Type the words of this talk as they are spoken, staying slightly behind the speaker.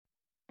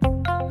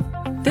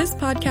This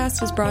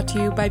podcast is brought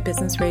to you by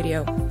Business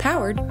Radio,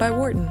 powered by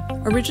Wharton,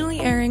 originally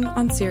airing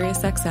on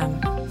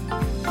SiriusXM.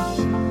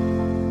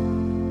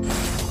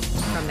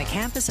 From the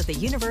campus of the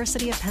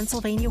University of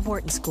Pennsylvania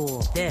Wharton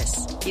School,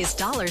 this is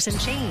Dollars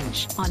and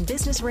Change on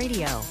Business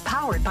Radio,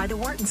 powered by the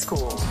Wharton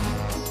School.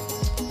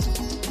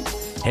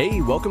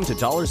 Hey, welcome to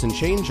Dollars and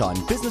Change on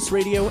Business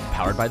Radio,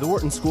 powered by the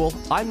Wharton School.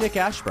 I'm Nick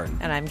Ashburn.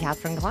 And I'm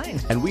Catherine Klein.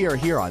 And we are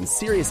here on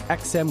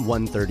SiriusXM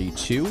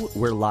 132.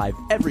 We're live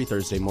every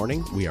Thursday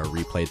morning. We are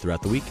replayed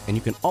throughout the week, and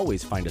you can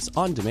always find us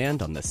on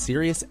demand on the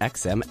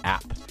SiriusXM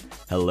app.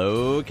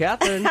 Hello,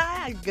 Catherine.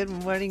 Good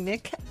morning,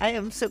 Nick. I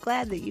am so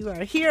glad that you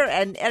are here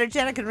and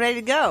energetic and ready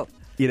to go.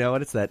 You know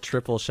what? It's that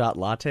triple shot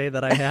latte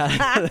that I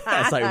had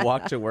as I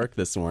walked to work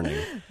this morning.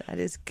 That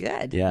is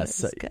good. Yes.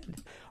 That is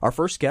good. Our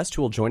first guest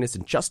who will join us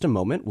in just a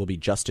moment will be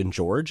Justin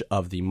George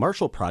of the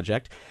Marshall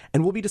Project,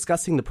 and we'll be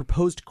discussing the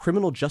proposed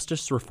criminal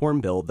justice reform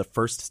bill, the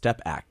First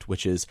Step Act,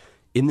 which is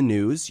in the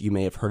news. You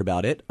may have heard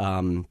about it.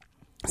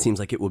 Seems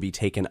like it will be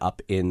taken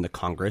up in the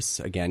Congress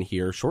again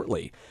here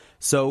shortly.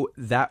 So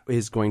that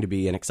is going to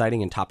be an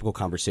exciting and topical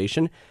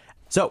conversation.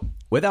 So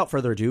without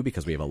further ado,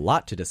 because we have a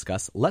lot to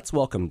discuss, let's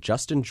welcome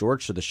Justin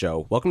George to the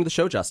show. Welcome to the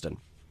show, Justin.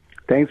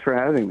 Thanks for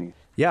having me.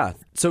 Yeah.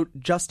 So,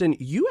 Justin,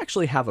 you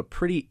actually have a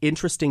pretty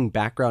interesting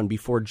background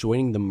before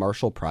joining the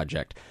Marshall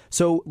Project.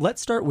 So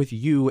let's start with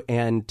you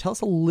and tell us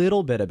a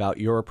little bit about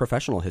your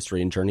professional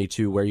history and journey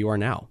to where you are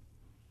now.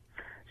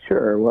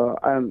 Sure. Well,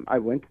 I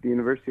went to the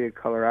University of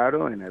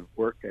Colorado, and I've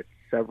worked at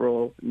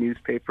several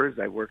newspapers.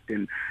 I worked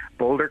in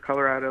Boulder,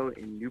 Colorado,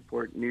 in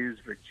Newport News,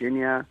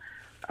 Virginia,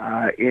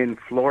 in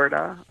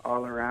Florida,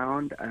 all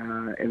around.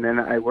 And then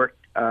I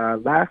worked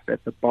last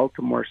at the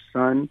Baltimore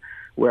Sun,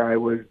 where I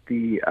was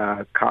the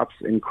cops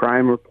and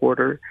crime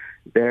reporter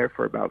there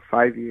for about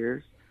 5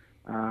 years.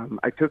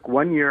 I took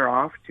 1 year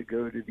off to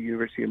go to the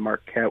University of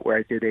Marquette, where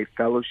I did a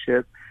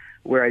fellowship,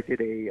 where I did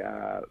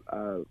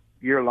a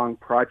year-long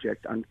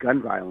project on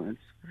gun violence.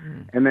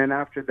 And then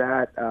after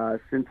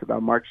that, since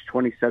about March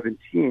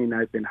 2017,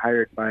 I've been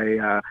hired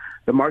by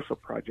the Marshall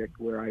Project,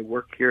 where I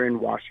work here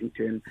in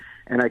Washington,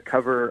 and I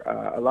cover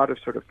a lot of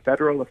sort of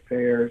federal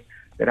affairs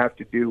that have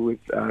to do with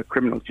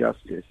criminal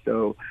justice.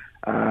 So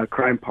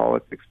crime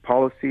politics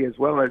policy, as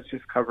well as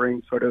just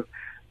covering sort of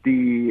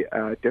the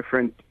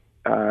different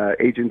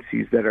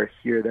agencies that are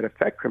here that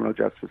affect criminal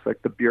justice,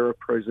 like the Bureau of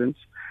Prisons,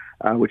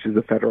 which is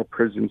the federal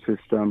prison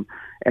system,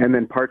 and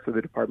then parts of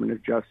the Department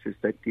of Justice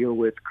that deal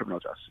with criminal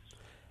justice.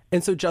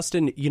 And so,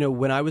 Justin, you know,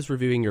 when I was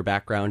reviewing your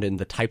background and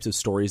the types of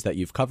stories that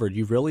you've covered,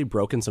 you've really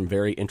broken some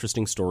very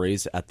interesting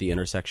stories at the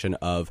intersection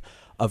of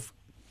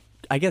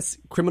I guess,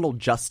 criminal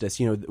justice.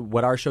 You know,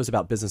 what our show's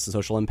about, business and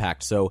social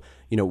impact. So,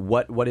 you know,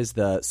 what is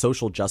the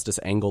social justice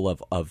angle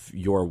of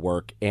your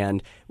work?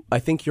 And I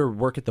think your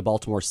work at the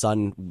Baltimore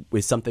Sun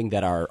is something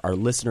that our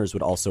listeners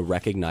would also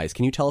recognize.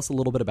 Can you tell us a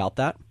little bit about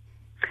that?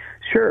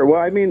 Sure. Well,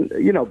 I mean,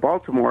 you know,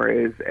 Baltimore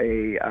is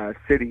a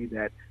city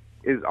that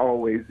is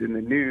always in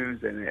the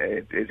news, and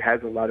it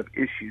has a lot of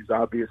issues,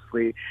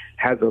 obviously,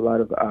 has a lot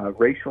of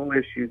racial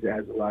issues, it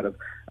has a lot of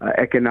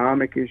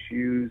economic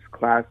issues,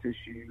 class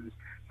issues.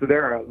 So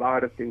there are a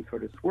lot of things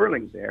sort of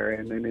swirling there.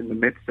 And then in the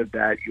midst of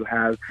that, you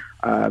have,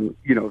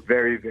 you know,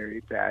 very, very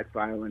bad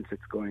violence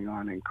that's going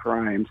on in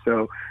crime.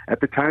 So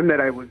at the time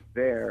that I was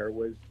there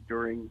was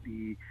during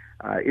the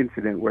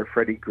incident where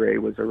Freddie Gray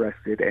was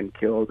arrested and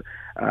killed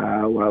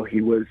while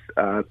he was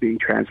being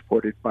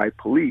transported by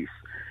police.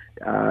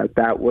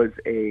 That was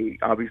a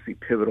obviously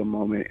pivotal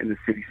moment in the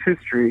city's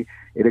history.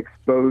 It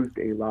exposed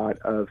a lot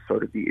of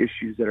sort of the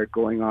issues that are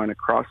going on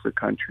across the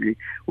country,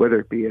 whether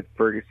it be at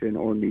Ferguson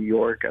or New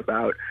York,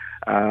 about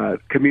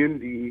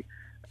community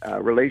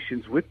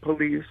relations with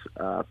police,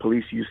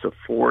 police use of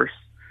force,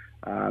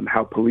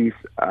 how police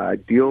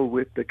deal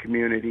with the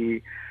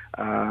community,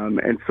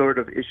 and sort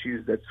of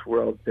issues that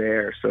swirled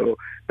there. So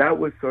that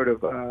was sort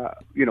of,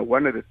 you know,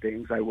 one of the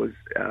things I was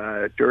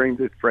during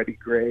the Freddie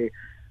Gray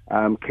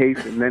case,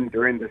 and then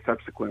during the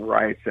subsequent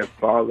riots that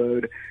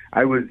followed,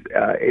 I was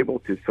able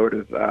to sort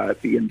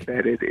of be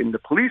embedded in the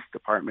police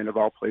department of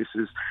all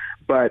places,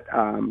 but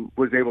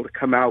was able to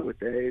come out with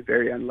a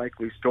very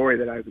unlikely story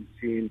that I haven't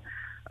seen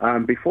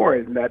before,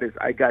 and that is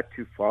I got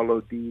to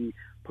follow the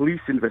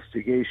police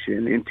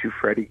investigation into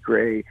Freddie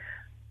Gray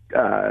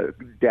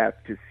death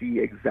to see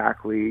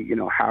exactly, you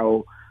know,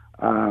 how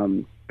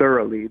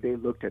thoroughly they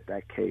looked at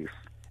that case.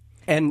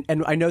 And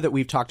I know that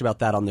we've talked about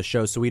that on the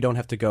show, so we don't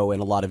have to go in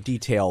a lot of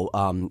detail.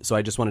 So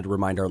I just wanted to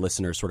remind our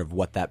listeners sort of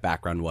what that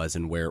background was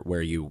and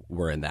where you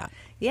were in that.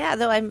 Yeah,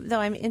 though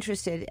I'm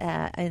interested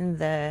in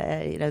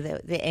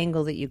the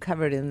angle that you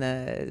covered in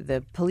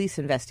the police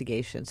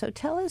investigation. So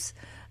tell us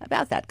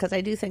about that, because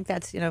I do think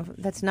that's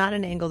not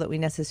an angle that we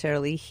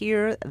necessarily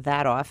hear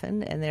that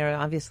often, and there are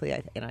obviously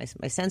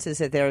my sense is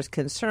that there is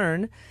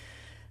concern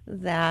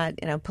that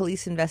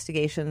police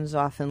investigations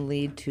often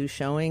lead to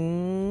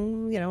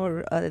showing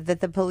that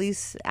the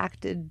police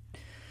acted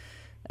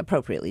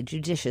appropriately,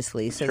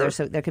 judiciously. So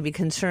Sure. there could be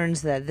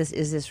concerns that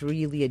is this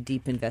really a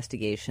deep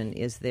investigation?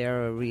 Is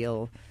there a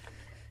real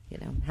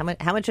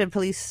How much are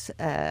police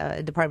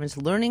departments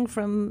learning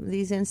from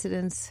these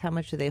incidents? How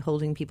much are they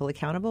holding people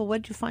accountable?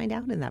 What did you find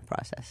out in that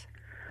process?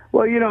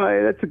 Well,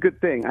 that's a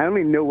good thing. I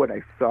only know what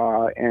I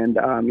saw, and,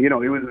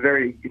 it was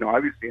very,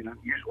 obviously an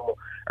unusual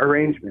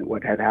arrangement.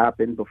 What had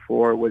happened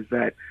before was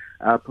that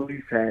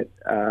police had,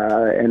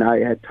 and I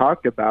had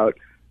talked about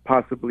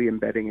possibly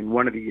embedding in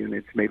one of the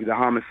units, maybe the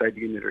homicide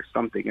unit or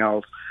something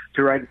else,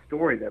 to write a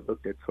story that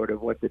looked at sort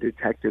of what the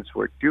detectives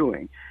were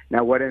doing.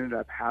 Now, what ended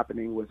up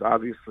happening was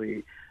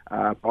obviously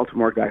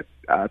Baltimore got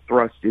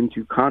thrust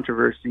into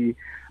controversy,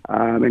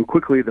 and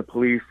quickly the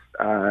police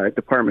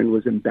department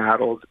was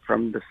embattled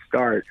from the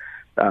start.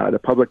 The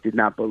public did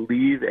not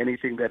believe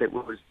anything that it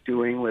was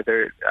doing,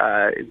 whether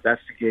it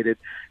investigated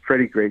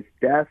Freddie Gray's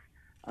death.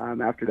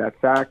 After that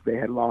fact, they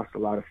had lost a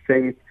lot of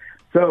faith.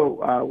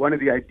 So one of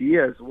the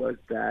ideas was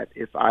that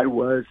if I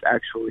was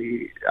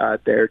actually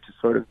there to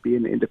sort of be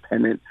an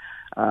independent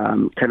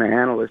kind of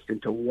analyst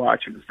and to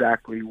watch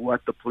exactly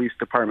what the police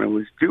department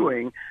was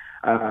doing,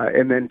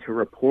 and then to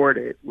report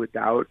it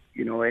without,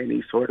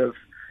 any sort of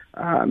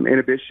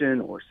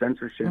inhibition or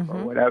censorship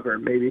or whatever,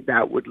 maybe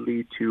that would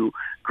lead to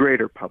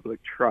greater public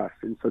trust.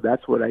 And so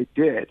that's what I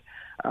did.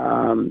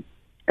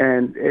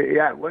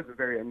 It was a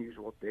very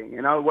unusual thing.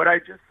 And what I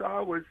just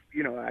saw was,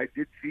 I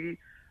did see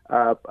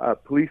a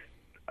police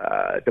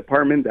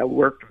department that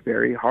worked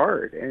very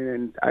hard.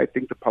 And I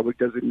think the public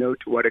doesn't know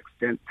to what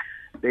extent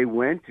they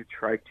went to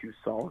try to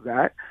solve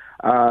that.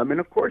 And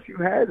of course, you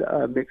had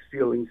mixed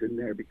feelings in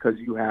there because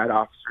you had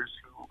officers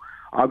who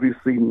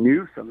obviously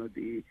knew some of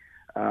the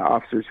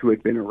officers who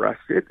had been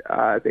arrested.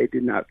 They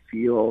did not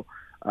feel,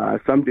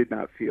 some did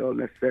not feel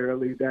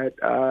necessarily that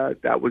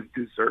that was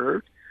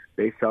deserved.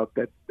 They felt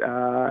that,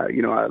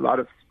 a lot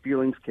of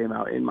feelings came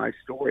out in my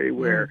story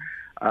where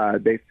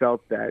they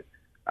felt that,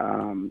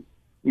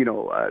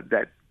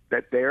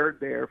 that they're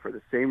there for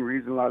the same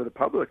reason a lot of the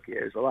public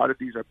is. A lot of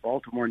these are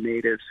Baltimore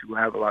natives who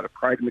have a lot of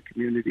pride in the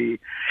community,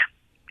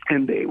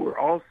 and they were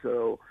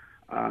also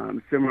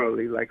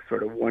similarly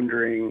sort of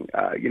wondering,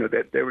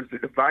 that there was a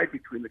divide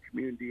between the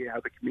community, how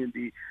the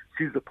community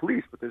sees the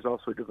police, but there's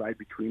also a divide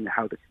between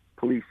how the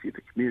police see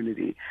the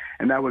community,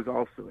 and that was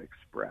also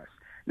expressed.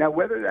 Now,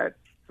 whether that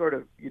sort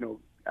of,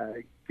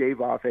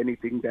 gave off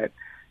anything that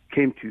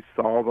came to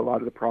solve a lot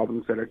of the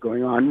problems that are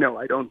going on, no,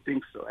 I don't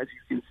think so. As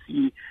you can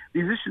see,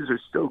 these issues are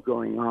still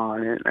going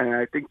on, and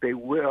I think they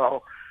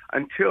will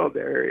until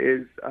there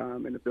is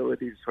an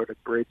ability to sort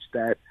of bridge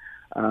that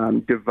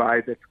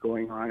divide that's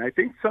going on. I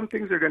think some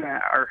things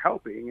are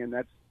helping, and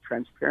that's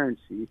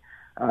transparency.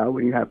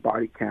 When you have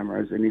body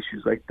cameras and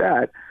issues like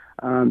that,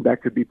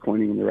 that could be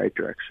pointing in the right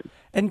direction.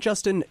 And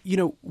Justin,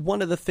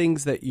 one of the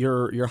things that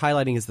you're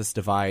highlighting is this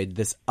divide,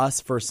 this us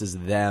versus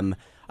them.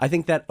 I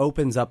think that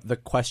opens up the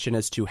question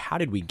as to how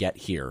did we get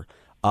here?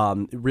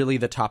 Really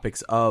the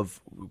topics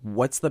of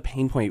what's the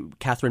pain point?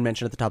 Catherine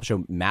mentioned at the top of the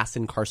show, mass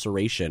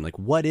incarceration.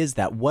 What is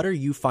that? What are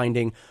you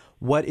finding?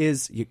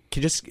 You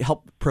can just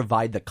help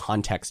provide the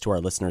context to our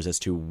listeners as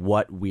to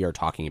what we are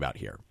talking about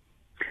here.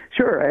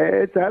 Sure.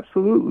 It's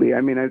absolutely.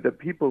 I mean, the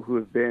people who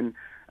have been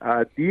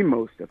the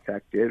most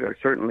affected are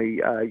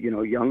certainly,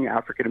 young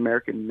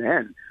African-American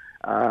men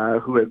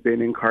who have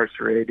been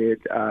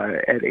incarcerated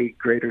at a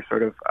greater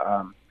sort of,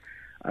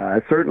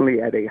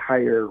 certainly at a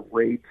higher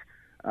rate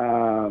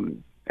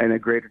and a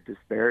greater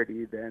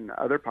disparity than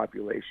other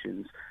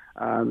populations.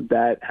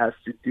 That has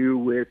to do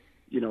with,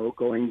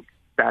 going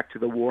back to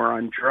the war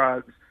on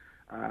drugs,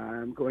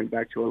 going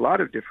back to a lot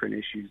of different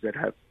issues that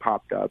have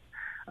popped up,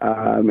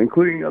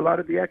 including a lot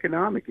of the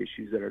economic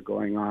issues that are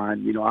going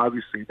on,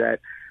 obviously that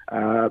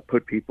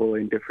put people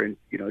in different,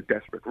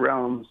 desperate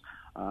realms,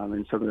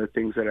 and some of the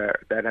things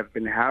that have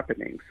been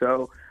happening.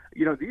 So,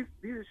 these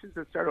issues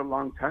have started a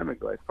long time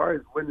ago. As far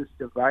as when this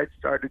divide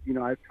started,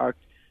 I've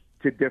talked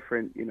to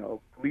different,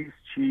 police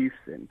chiefs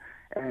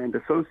and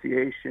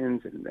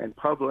associations and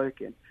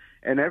public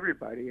and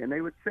everybody, and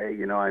they would say,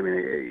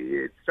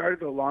 it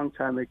started a long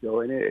time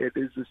ago, and it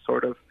is this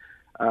sort of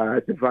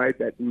divide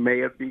that may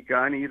have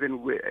begun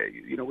even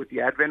with the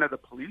advent of the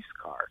police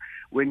car,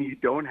 when you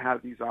don't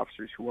have these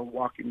officers who are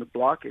walking the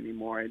block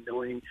anymore and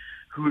knowing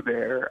who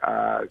their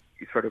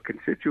sort of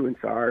constituents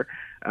are,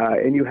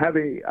 and you have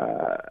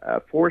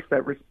a force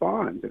that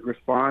responds. And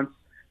response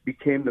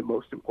became the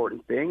most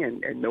important thing,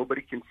 and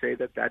nobody can say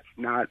that that's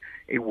not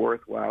a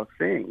worthwhile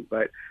thing.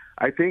 But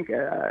I think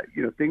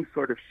things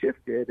sort of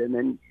shifted, and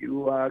then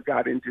you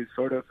got into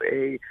sort of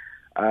a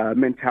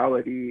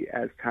mentality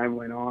as time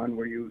went on,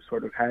 where you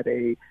sort of had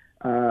a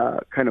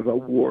kind of a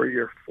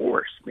warrior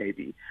force,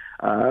 maybe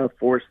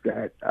force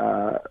that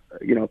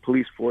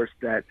police force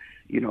that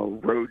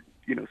rode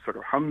sort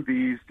of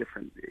Humvees,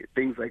 different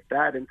things like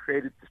that, and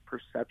created this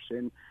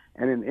perception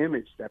and an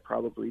image that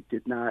probably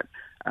did not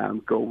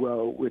go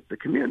well with the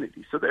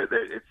community. So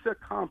it's a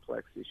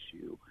complex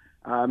issue.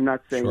 I'm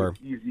not saying Sure.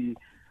 It's easy.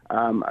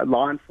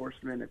 Law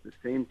enforcement, at the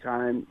same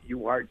time,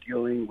 you are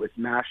dealing with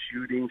mass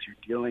shootings. You're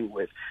dealing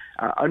with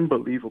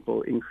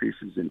unbelievable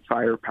increases in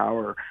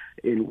firepower,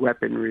 in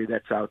weaponry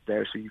that's out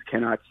there. So you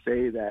cannot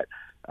say that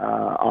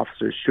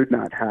officers should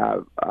not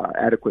have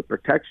adequate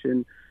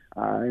protection,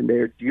 and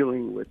they're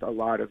dealing with a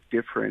lot of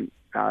different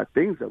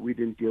things that we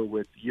didn't deal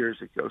with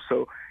years ago.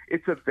 So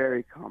it's a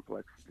very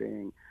complex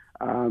thing.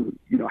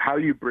 How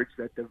you bridge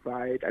that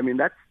divide, I mean,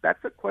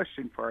 that's a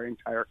question for our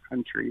entire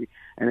country,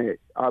 and it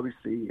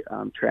obviously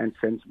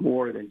transcends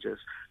more than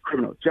just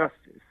criminal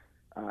justice,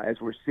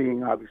 as we're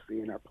seeing,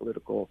 obviously, in our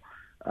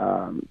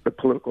the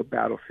political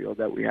battlefield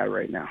that we have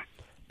right now.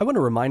 I want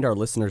to remind our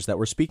listeners that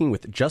we're speaking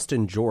with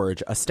Justin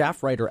George, a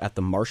staff writer at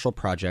the Marshall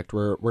Project.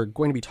 We're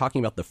going to be talking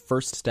about the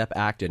First Step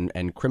Act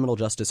and criminal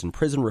justice and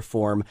prison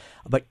reform.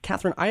 But,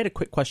 Catherine, I had a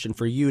quick question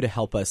for you to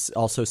help us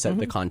also set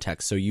the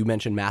context. So you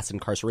mentioned mass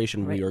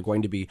incarceration. Right. We are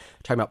going to be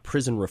talking about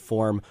prison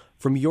reform.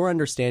 From your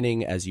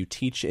understanding as you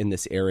teach in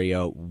this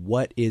area,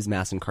 what is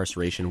mass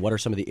incarceration? What are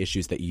some of the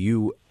issues that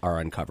you are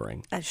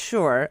uncovering?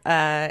 Sure.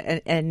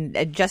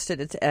 And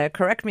Justin,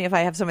 correct me if I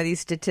have some of these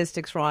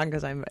statistics wrong,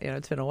 because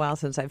it's been a while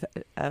since I've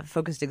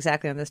focused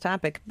exactly on this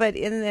topic. But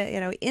in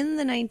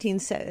the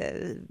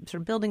sort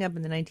of building up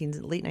in the late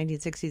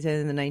 1960s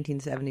and in the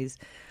 1970s,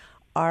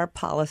 our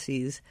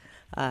policies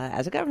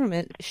as a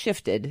government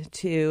shifted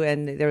to,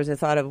 and there was a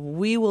thought of,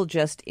 we will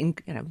just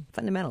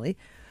fundamentally,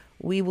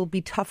 we will be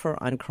tougher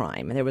on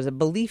crime. And there was a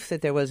belief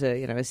that there was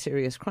a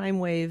serious crime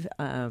wave,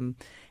 and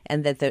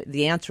that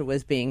the answer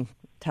was being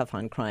tough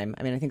on crime.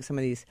 I mean, I think some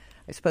of these,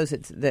 I suppose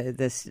it's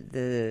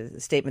the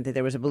statement that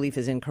there was a belief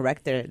is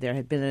incorrect. There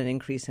had been an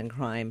increase in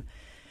crime,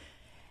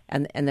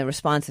 and the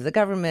response of the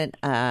government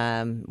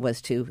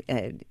was to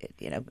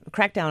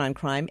crack down on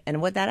crime.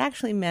 And what that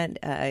actually meant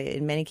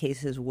in many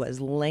cases was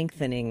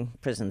lengthening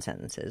prison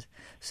sentences.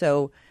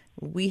 So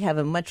we have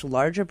a much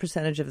larger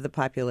percentage of the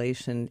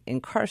population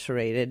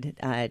incarcerated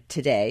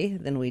today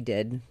than we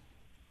did,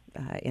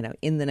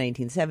 in the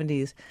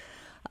 1970s.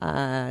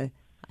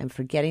 I'm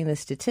forgetting the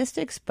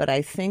statistics, but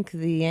I think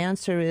the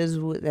answer is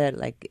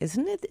that,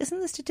 isn't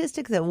the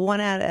statistic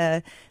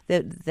that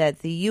that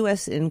the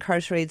U.S.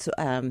 incarcerates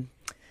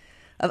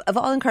of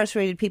all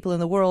incarcerated people in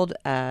the world,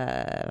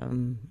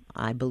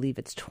 I believe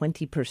it's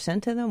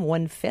 20% of them,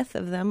 1/5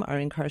 of them are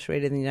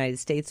incarcerated in the United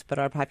States, but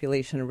our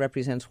population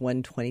represents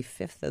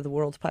 1/25 of the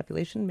world's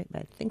population.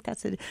 I think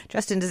that's it.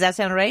 Justin, does that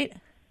sound right?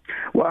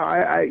 Well,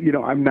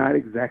 I'm not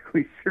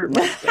exactly sure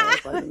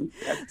myself.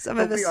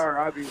 We are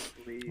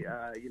obviously,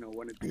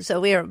 one of these. So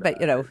we are, but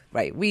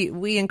right.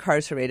 We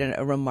incarcerate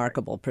a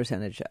remarkable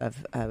percentage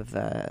of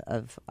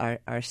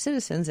our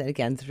citizens, and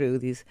again through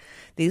these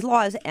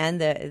laws.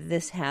 And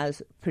this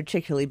has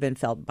particularly been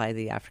felt by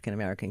the African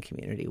American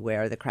community,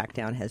 where the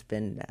crackdown has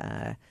been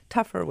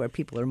tougher, where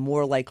people are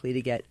more likely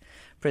to get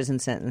prison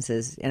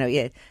sentences.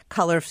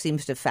 Color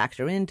seems to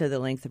factor into the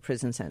length of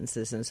prison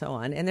sentences and so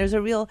on. And there's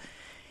a real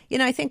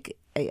I think,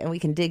 and we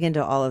can dig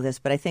into all of this,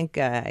 but I think,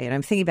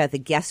 I'm thinking about the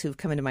guests who've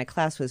come into my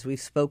class as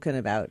we've spoken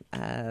about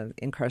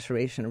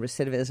incarceration and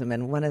recidivism,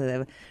 and one of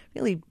the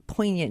really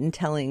poignant and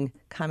telling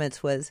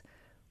comments was,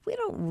 we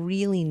don't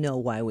really know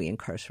why we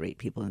incarcerate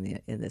people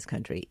in this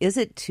country. Is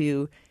it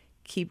to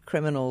keep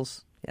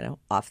criminals,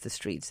 off the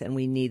streets, and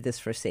we need this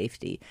for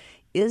safety?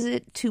 Is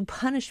it to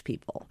punish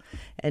people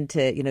and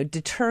to,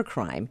 deter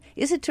crime?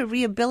 Is it to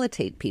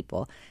rehabilitate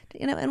people?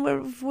 And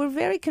we're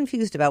very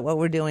confused about what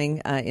we're doing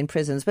in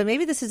prisons. But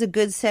maybe this is a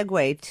good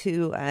segue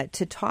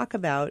to talk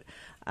about,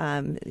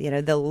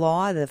 the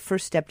law, the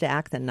First Step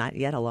Act, and not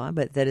yet a law,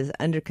 but that is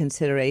under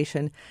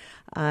consideration.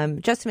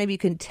 Justin, maybe you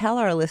can tell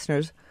our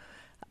listeners,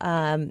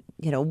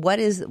 what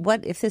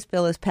if this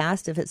bill is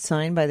passed, if it's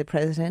signed by the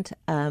president,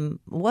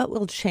 what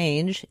will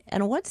change,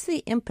 and what's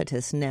the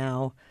impetus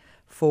now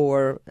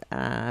for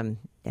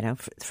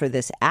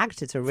this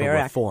act? It's a rare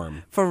act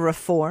for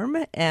reform,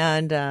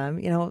 and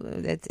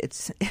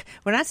it's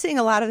we're not seeing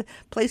a lot of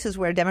places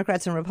where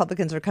Democrats and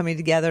Republicans are coming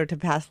together to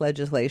pass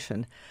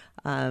legislation.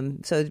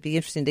 So it'd be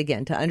interesting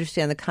to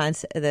understand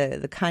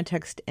the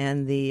context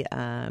and the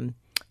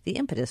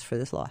impetus for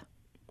this law.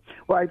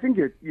 Well, I think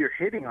you're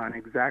hitting on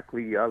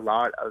exactly a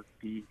lot of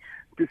the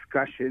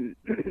discussion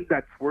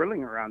that's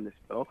swirling around this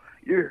bill.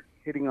 You're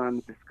hitting on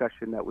the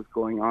discussion that was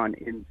going on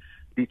in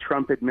the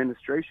Trump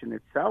administration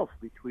itself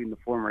between the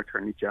former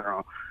Attorney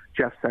General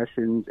Jeff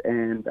Sessions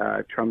and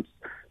Trump's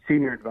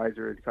senior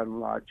advisor and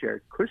son-in-law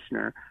Jared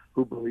Kushner,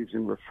 who believes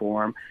in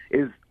reform,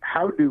 is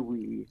how do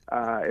we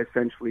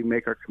essentially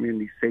make our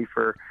community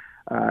safer?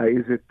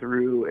 Is it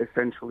through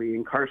essentially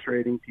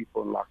incarcerating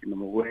people and locking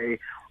them away,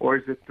 or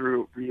is it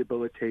through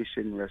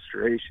rehabilitation,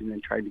 restoration,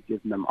 and trying to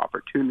give them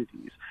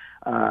opportunities?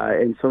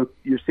 And so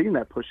you're seeing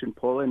that push and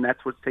pull, and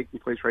that's what's taking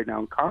place right now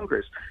in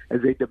Congress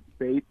as they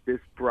debate this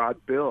broad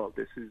bill.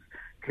 This is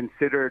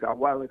considered,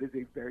 while it is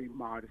a very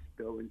modest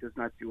bill and does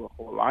not do a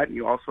whole lot, and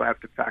you also have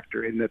to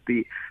factor in that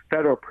the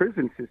federal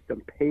prison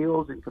system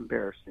pales in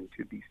comparison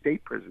to the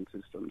state prison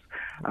systems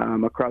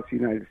across the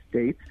United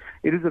States.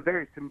 It is a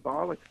very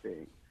symbolic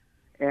thing.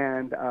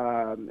 And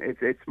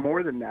it's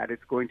more than that.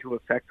 It's going to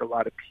affect a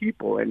lot of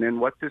people. And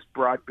then what this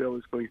broad bill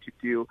is going to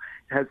do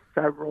has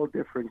several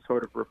different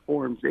sort of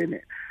reforms in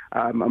it.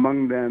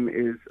 Among them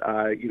is,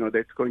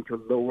 that's going to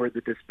lower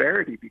the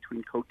disparity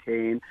between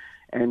cocaine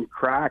and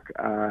crack.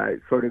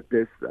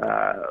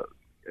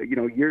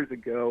 Years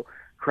ago,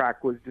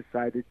 crack was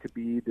decided to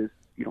be this,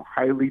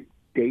 highly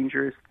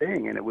dangerous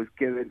thing. And it was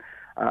given,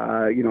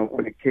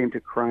 when it came to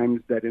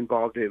crimes that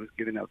involved it, it was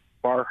given a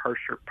far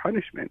harsher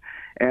punishment.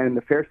 And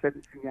the Fair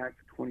Sentencing Act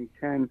of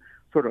 2010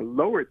 sort of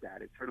lowered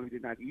that. It certainly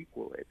did not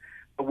equal it.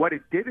 But what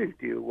it didn't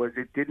do was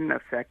it didn't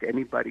affect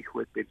anybody who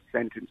had been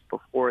sentenced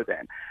before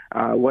then.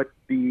 What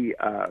the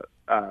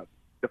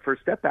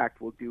First Step Act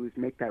will do is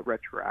make that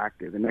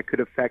retroactive, and that could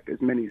affect as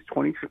many as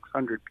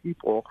 2,600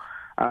 people,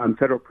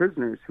 federal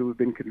prisoners who have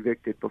been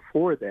convicted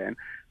before then,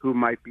 who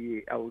might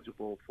be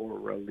eligible for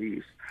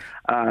release.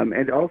 And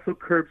it also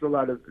curbs a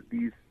lot of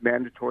these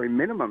mandatory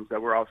minimums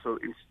that were also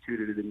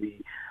instituted in the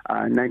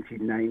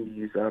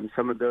 1990s.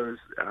 Some of those,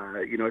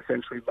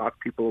 essentially lock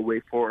people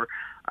away for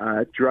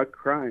drug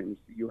crimes.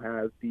 You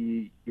have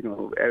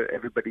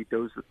everybody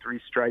does the 3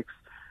 strikes.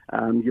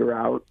 You're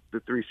out,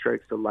 the 3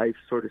 strikes to life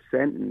sort of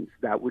sentence.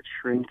 That would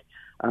shrink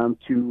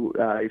to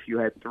if you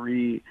had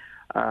three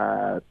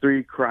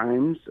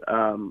crimes,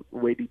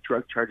 weighty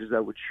drug charges,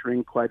 that would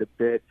shrink quite a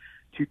bit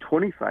to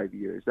 25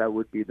 years. That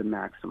would be the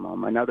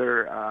maximum.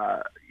 Another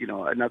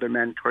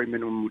mandatory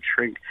minimum would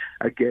shrink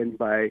again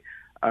by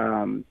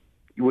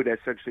you would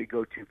essentially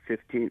go to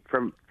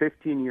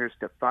 15 years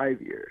to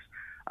 5 years.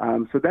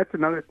 So that's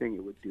another thing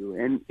it would do.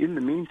 And in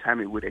the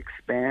meantime, it would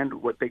expand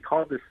what they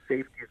call the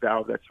safety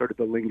valve. That's sort of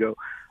the lingo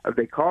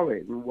they call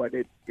it. And what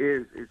it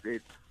is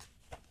it's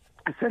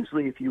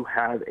essentially if you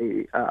have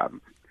a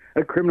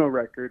criminal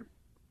record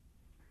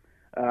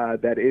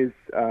that is,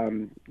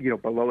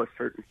 below a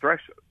certain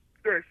threshold.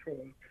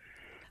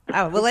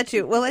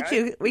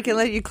 We can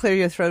let you clear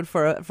your throat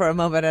for a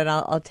moment, and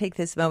I'll take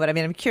this moment. I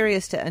mean, I'm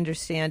curious to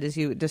understand, as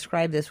you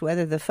describe this,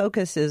 whether the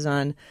focus is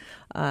on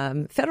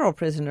federal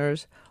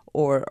prisoners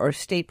or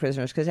state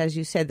prisoners, because as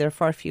you said, there are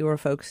far fewer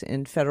folks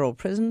in federal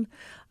prison.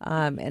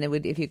 And it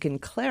would, if you can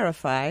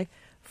clarify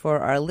for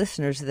our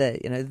listeners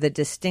the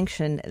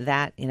distinction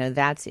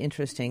that's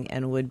interesting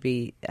and would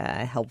be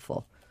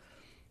helpful.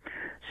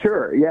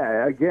 Sure.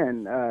 Yeah.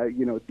 Again,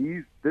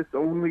 this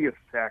only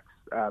affects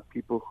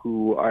people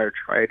who are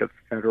tried of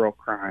federal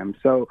crimes.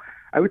 So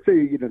I would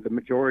say, the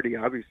majority,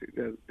 obviously,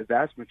 the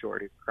vast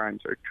majority of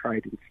crimes are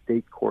tried in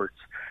state courts,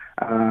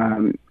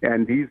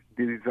 and these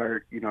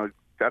are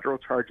federal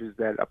charges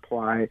that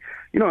apply.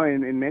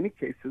 In many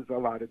cases, a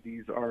lot of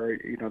these are,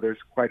 there's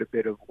quite a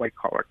bit of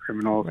white-collar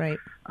criminals right.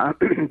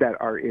 That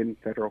are in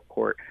federal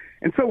court.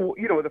 And so,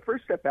 the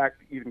First Step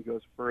Act even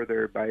goes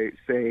further by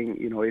saying,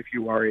 if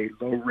you are a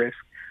low-risk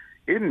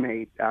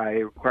inmate,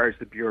 it requires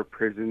the Bureau of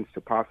Prisons to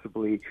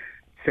possibly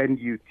send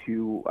you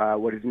to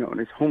what is known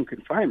as home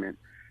confinement,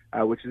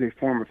 which is a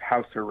form of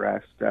house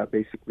arrest.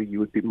 Basically, you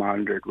would be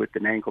monitored with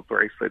an ankle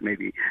bracelet,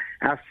 maybe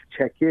asked to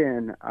check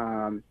in,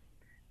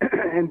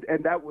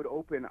 and that would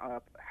open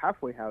up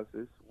halfway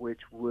houses,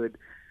 which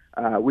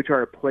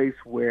are a place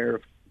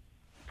where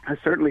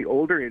certainly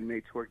older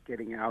inmates who are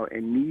getting out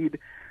and need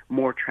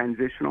more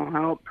transitional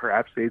help.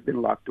 Perhaps they've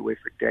been locked away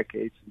for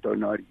decades and don't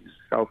know how to use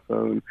a cell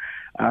phone,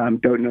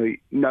 don't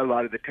know a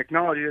lot of the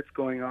technology that's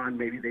going on.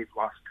 Maybe they've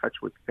lost touch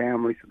with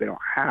family, so they don't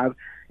have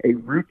a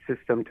root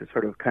system to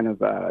sort of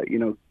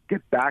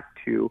get back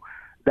to.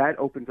 That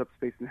opens up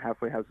space in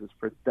halfway houses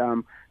for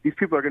them. These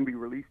people are going to be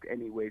released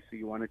anyway, so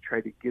you want to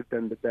try to give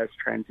them the best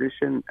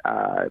transition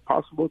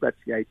possible. That's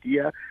the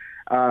idea.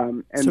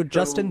 So,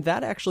 Justin,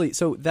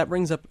 that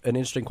brings up an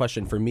interesting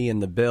question for me in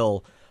the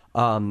bill.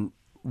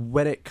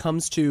 When it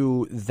comes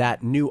to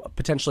that new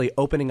potentially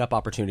opening up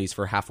opportunities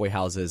for halfway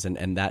houses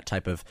and that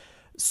type of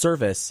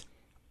service,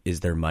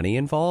 is there money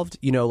involved?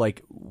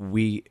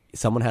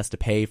 Someone has to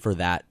pay for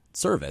that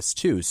service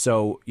too.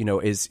 So,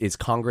 is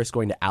Congress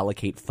going to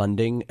allocate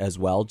funding as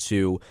well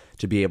to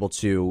be able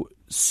to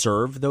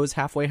serve those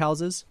halfway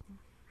houses?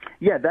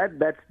 Yeah,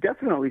 that's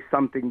definitely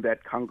something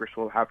that Congress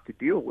will have to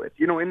deal with.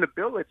 In the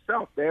bill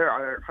itself, there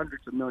are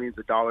hundreds of millions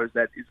of dollars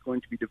that is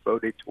going to be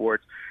devoted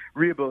towards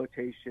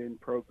rehabilitation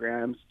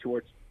programs,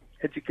 towards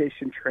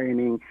education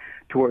training,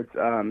 towards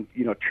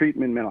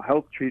treatment, mental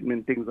health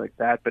treatment, things like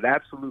that. But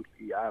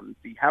absolutely,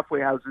 the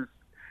halfway houses,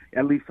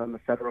 at least on the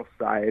federal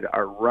side,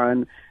 are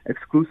run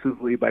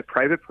exclusively by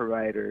private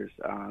providers,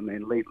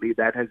 and lately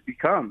that has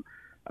become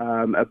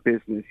a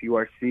business. You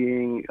are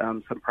seeing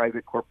some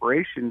private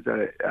corporations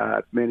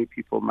that many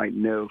people might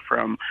know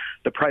from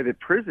the private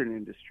prison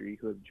industry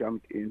who have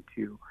jumped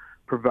into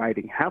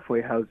providing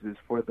halfway houses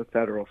for the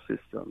federal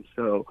system.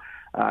 So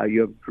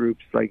you have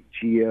groups like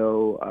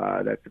GEO,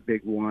 that's a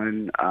big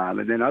one,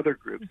 and then other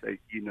groups that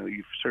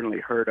you've certainly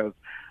heard of,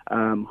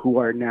 who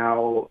are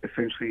now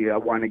essentially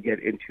want to get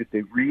into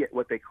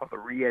what they call the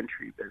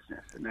reentry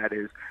business, and that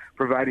is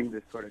providing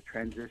this sort of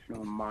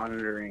transitional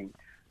monitoring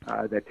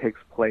that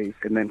takes place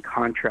and then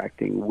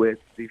contracting with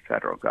the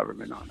federal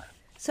government on it.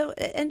 So,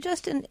 and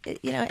Justin,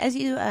 as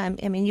you,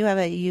 you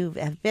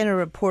have been a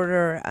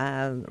reporter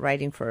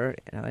writing for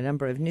a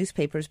number of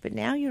newspapers, but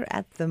now you're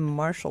at the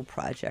Marshall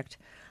Project.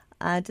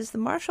 Does the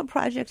Marshall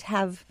Project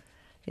have,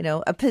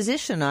 a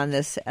position on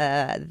this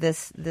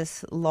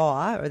this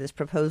law or this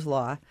proposed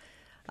law?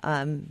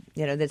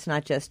 That's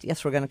not just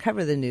yes, we're going to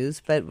cover the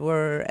news, but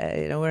we're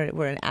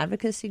an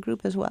advocacy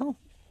group as well.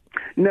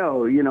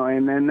 No,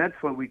 and then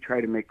that's what we try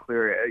to make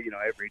clear,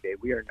 every day.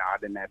 We are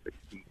not an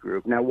advocacy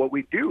group. Now, what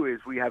we do is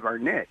we have our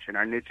niche, and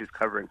our niche is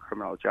covering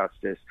criminal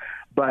justice.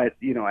 But,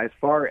 as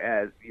far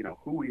as,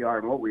 who we are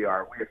and what we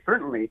are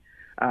certainly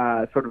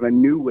sort of a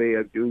new way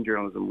of doing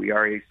journalism. We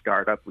are a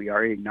startup. We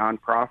are a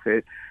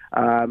nonprofit.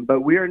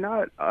 But we are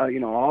not,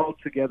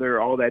 altogether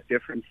all that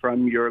different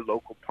from your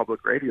local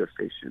public radio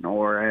station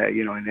or,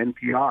 an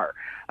NPR.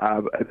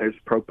 There's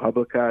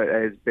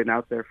ProPublica has been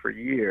out there for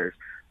years.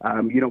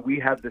 We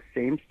have the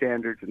same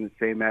standards and the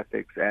same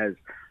ethics as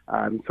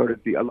a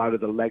lot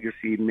of the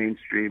legacy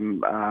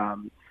mainstream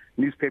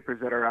newspapers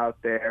that are out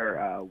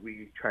there.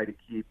 We try to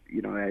keep,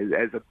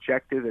 as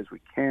objective as we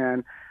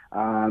can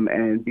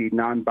and be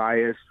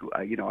non-biased.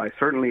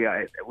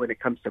 When it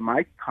comes to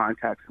my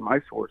contacts and my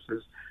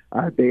sources,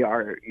 they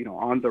are,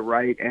 on the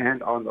right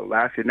and on the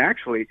left. And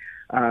actually,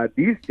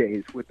 these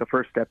days, with the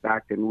First Step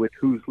Act and with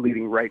who's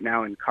leading right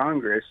now in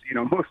Congress,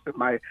 most of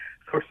my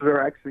sources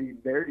are actually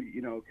very,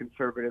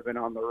 conservative and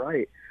on the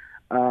right.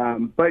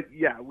 But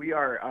yeah, we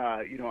are,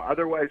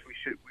 otherwise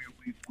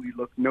we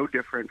look no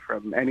different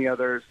from any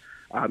others.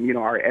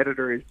 Our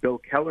editor is Bill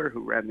Keller,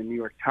 who ran the New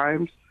York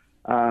Times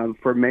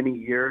for many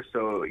years.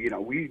 So,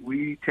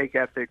 we take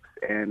ethics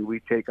and we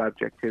take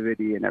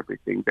objectivity and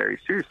everything very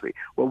seriously.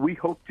 What we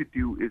hope to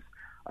do is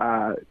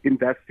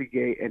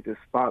investigate and to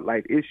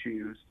spotlight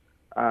issues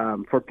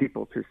for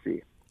people to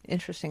see.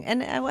 Interesting.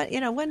 And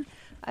when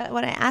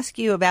I ask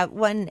you about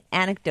one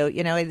anecdote,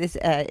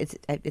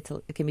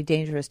 it can be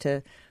dangerous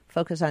to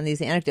focus on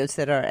these anecdotes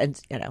that are,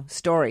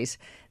 stories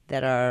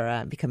that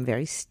are become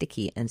very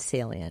sticky and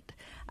salient.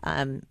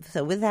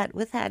 So with that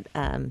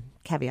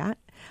caveat,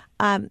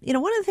 one of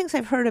the things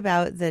I've heard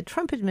about the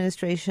Trump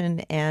administration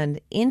and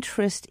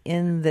interest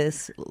in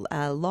this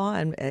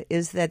law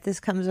is that this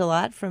comes a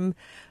lot from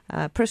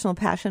personal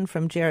passion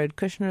from Jared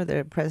Kushner,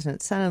 the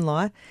president's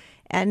son-in-law,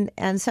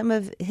 and some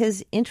of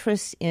his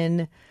interests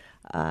in,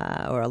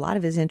 or a lot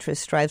of his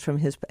interest strives from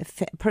his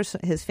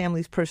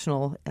family's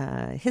personal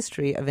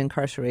history of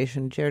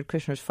incarceration. Jared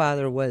Kushner's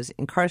father was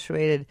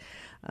incarcerated.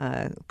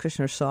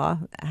 Kushner saw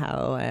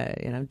how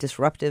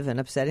disruptive and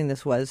upsetting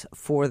this was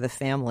for the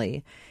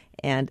family,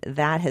 and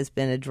that has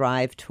been a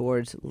drive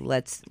towards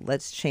let's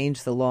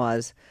change the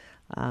laws.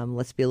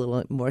 Let's be a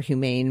little more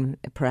humane,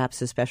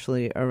 perhaps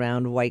especially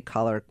around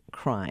white-collar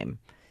crime.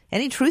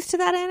 Any truth to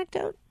that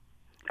anecdote?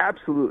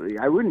 Absolutely.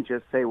 I wouldn't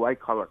just say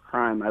white-collar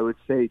crime. I would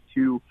say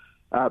to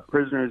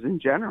prisoners in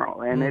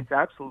general, and it's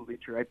absolutely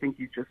true. I think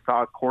you just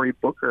saw Cory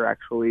Booker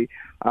actually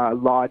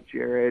laud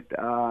Jared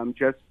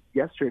just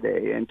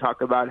yesterday and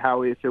talk about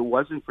how if it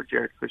wasn't for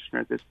Jared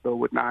Kushner, this bill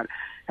would not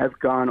have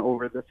gone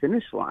over the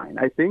finish line.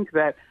 I think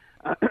that,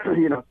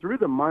 through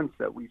the months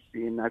that we've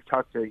seen, I've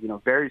talked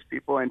to, various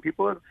people, and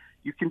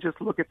you can just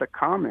look at the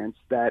comments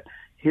that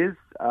his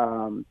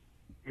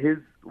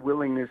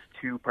willingness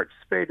to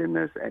participate in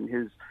this and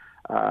his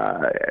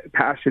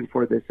passion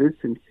for this is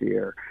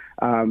sincere.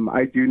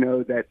 I do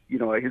know that,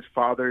 his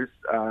father's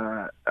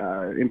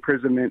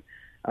imprisonment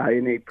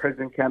in a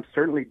prison camp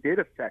certainly did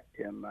affect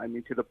him. I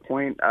mean, to the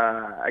point,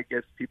 I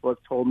guess people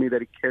have told me that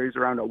he carries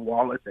around a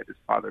wallet that his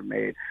father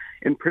made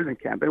in prison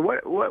camp. And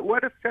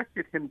what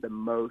affected him the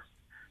most,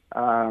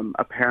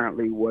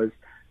 apparently, was,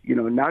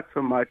 not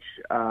so much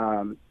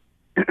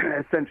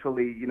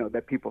essentially,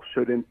 that people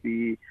shouldn't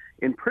be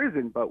in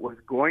prison, but was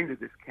going to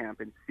this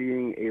camp and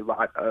seeing a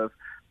lot of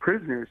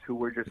prisoners who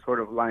were just sort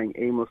of lying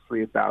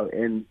aimlessly about,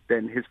 and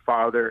then his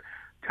father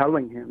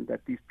telling him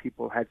that these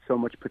people had so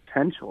much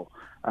potential.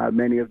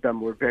 Many of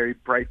them were very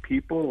bright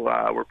people,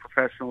 were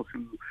professionals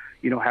who,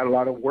 had a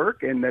lot of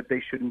work, and that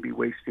they shouldn't be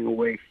wasting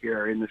away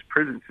here in this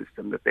prison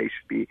system, that they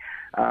should be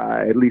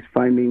at least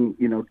finding,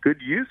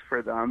 good use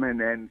for them and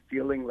then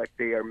feeling like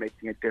they are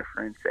making a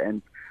difference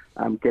and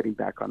getting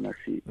back on their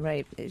feet.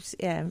 Right. It's,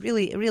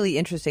 really, really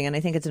interesting. And I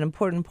think it's an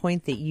important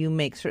point that you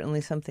make,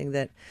 certainly something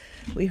that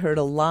we heard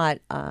a lot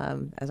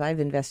as I've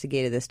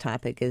investigated this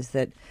topic, is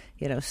that,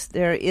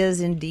 there is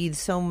indeed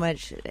so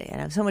much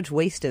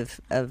waste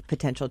of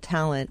potential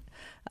talent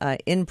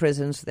in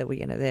prisons that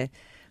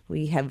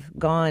we have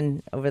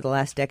gone over the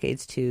last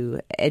decades to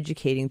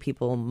educating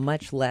people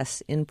much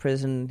less in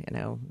prison,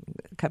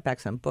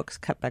 cutbacks on books,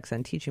 cutbacks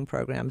on teaching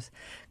programs,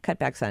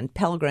 cutbacks on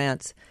Pell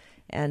Grants.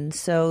 And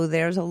so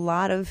there's a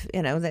lot of,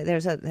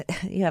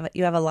 you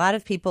have a lot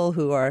of people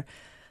who are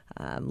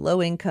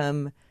low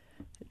income,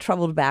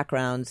 troubled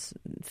backgrounds,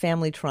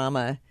 family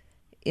trauma,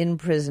 in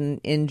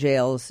prison, in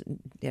jails,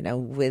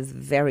 with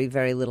very,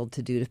 very little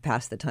to do to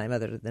pass the time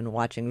other than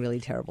watching really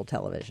terrible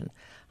television.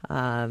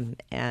 So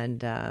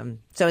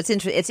it's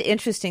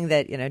interesting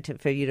that,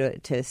 for you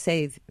to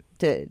say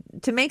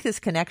to make this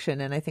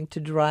connection, and I think to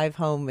drive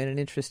home in an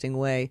interesting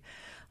way.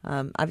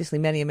 Obviously,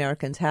 many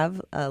Americans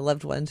have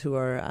loved ones who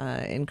are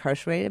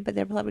incarcerated, but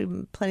there are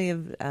probably plenty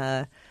of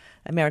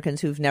Americans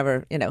who've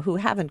never, who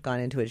haven't gone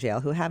into a jail,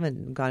 who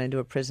haven't gone into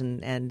a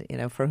prison, and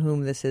for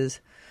whom this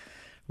is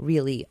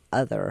really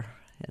other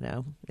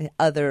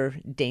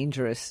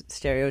dangerous,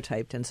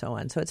 stereotyped, and so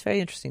on. So it's very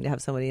interesting to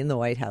have somebody in the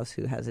White House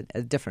who has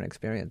a different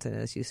experience, and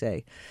as you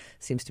say,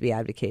 seems to be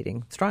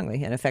advocating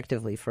strongly and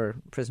effectively for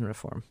prison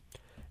reform.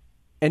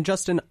 And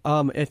Justin,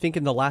 I think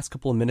in the last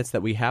couple of minutes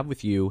that we have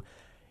with you,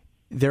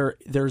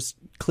 there's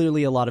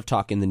clearly a lot of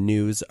talk in the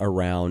news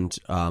around,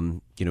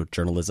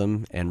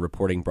 journalism and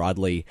reporting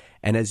broadly.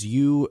 And as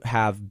you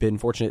have been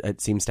fortunate,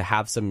 it seems to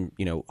have some,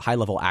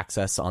 high-level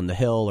access on the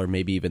Hill or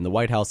maybe even the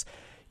White House,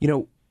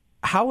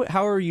 how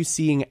are you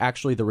seeing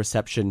actually the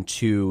reception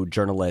to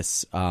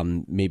journalists,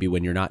 maybe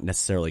when you're not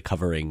necessarily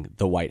covering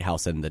the White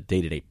House and the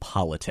day-to-day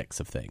politics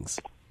of things?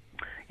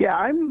 Yeah,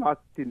 I'm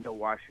locked into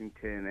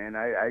Washington, and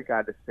I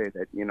got to say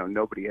that,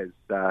 nobody has,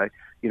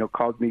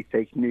 called me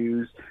fake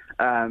news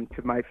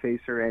to my face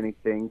or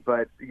anything.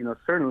 But,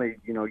 certainly,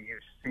 you're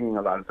seeing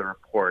a lot of the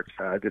reports.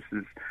 This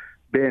has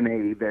been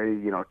a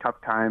very, tough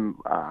time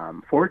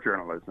for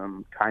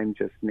journalism. Time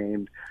just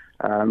named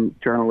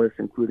journalists,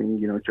 including,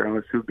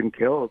 journalists who've been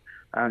killed,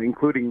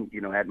 including,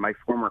 at my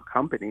former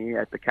company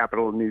at the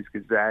Capital News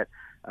Gazette,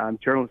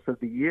 Journalists of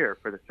the Year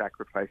for the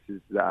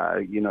sacrifices,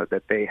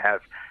 that they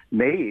have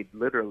made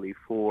literally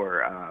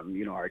for,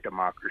 our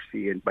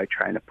democracy, and by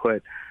trying to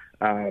put,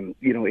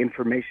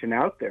 information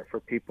out there for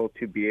people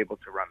to be able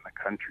to run the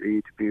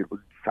country, to be able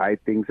to decide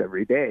things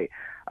every day.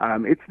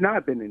 It's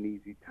not been an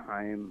easy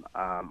time,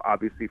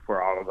 obviously,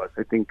 for all of us.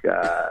 I think,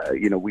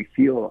 we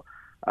feel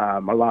a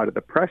lot of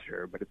the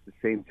pressure, but at the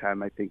same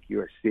time, I think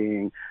you are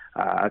seeing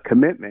a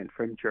commitment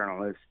from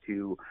journalists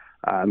to,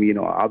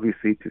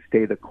 obviously to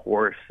stay the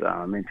course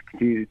and to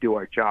continue to do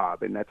our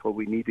job. And that's what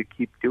we need to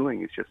keep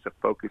doing, is just to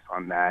focus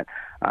on that.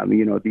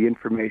 The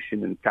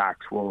information and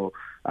facts will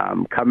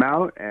come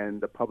out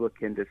and the public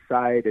can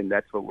decide. And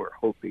that's what we're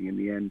hoping in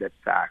the end, that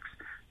facts,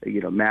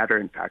 matter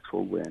and facts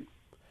will win.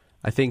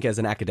 I think as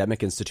an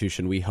academic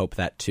institution, we hope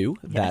that too,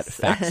 that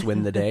facts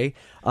win the day.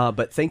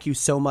 But thank you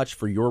so much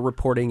for your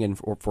reporting and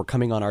for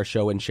coming on our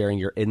show and sharing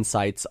your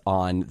insights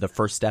on the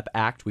First Step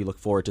Act. We look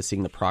forward to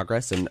seeing the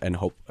progress and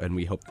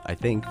we hope, I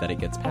think, that it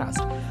gets passed.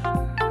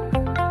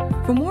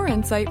 For more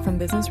insight from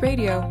Business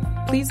Radio,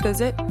 please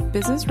visit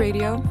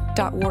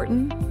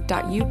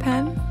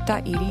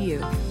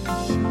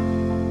businessradio.wharton.upenn.edu.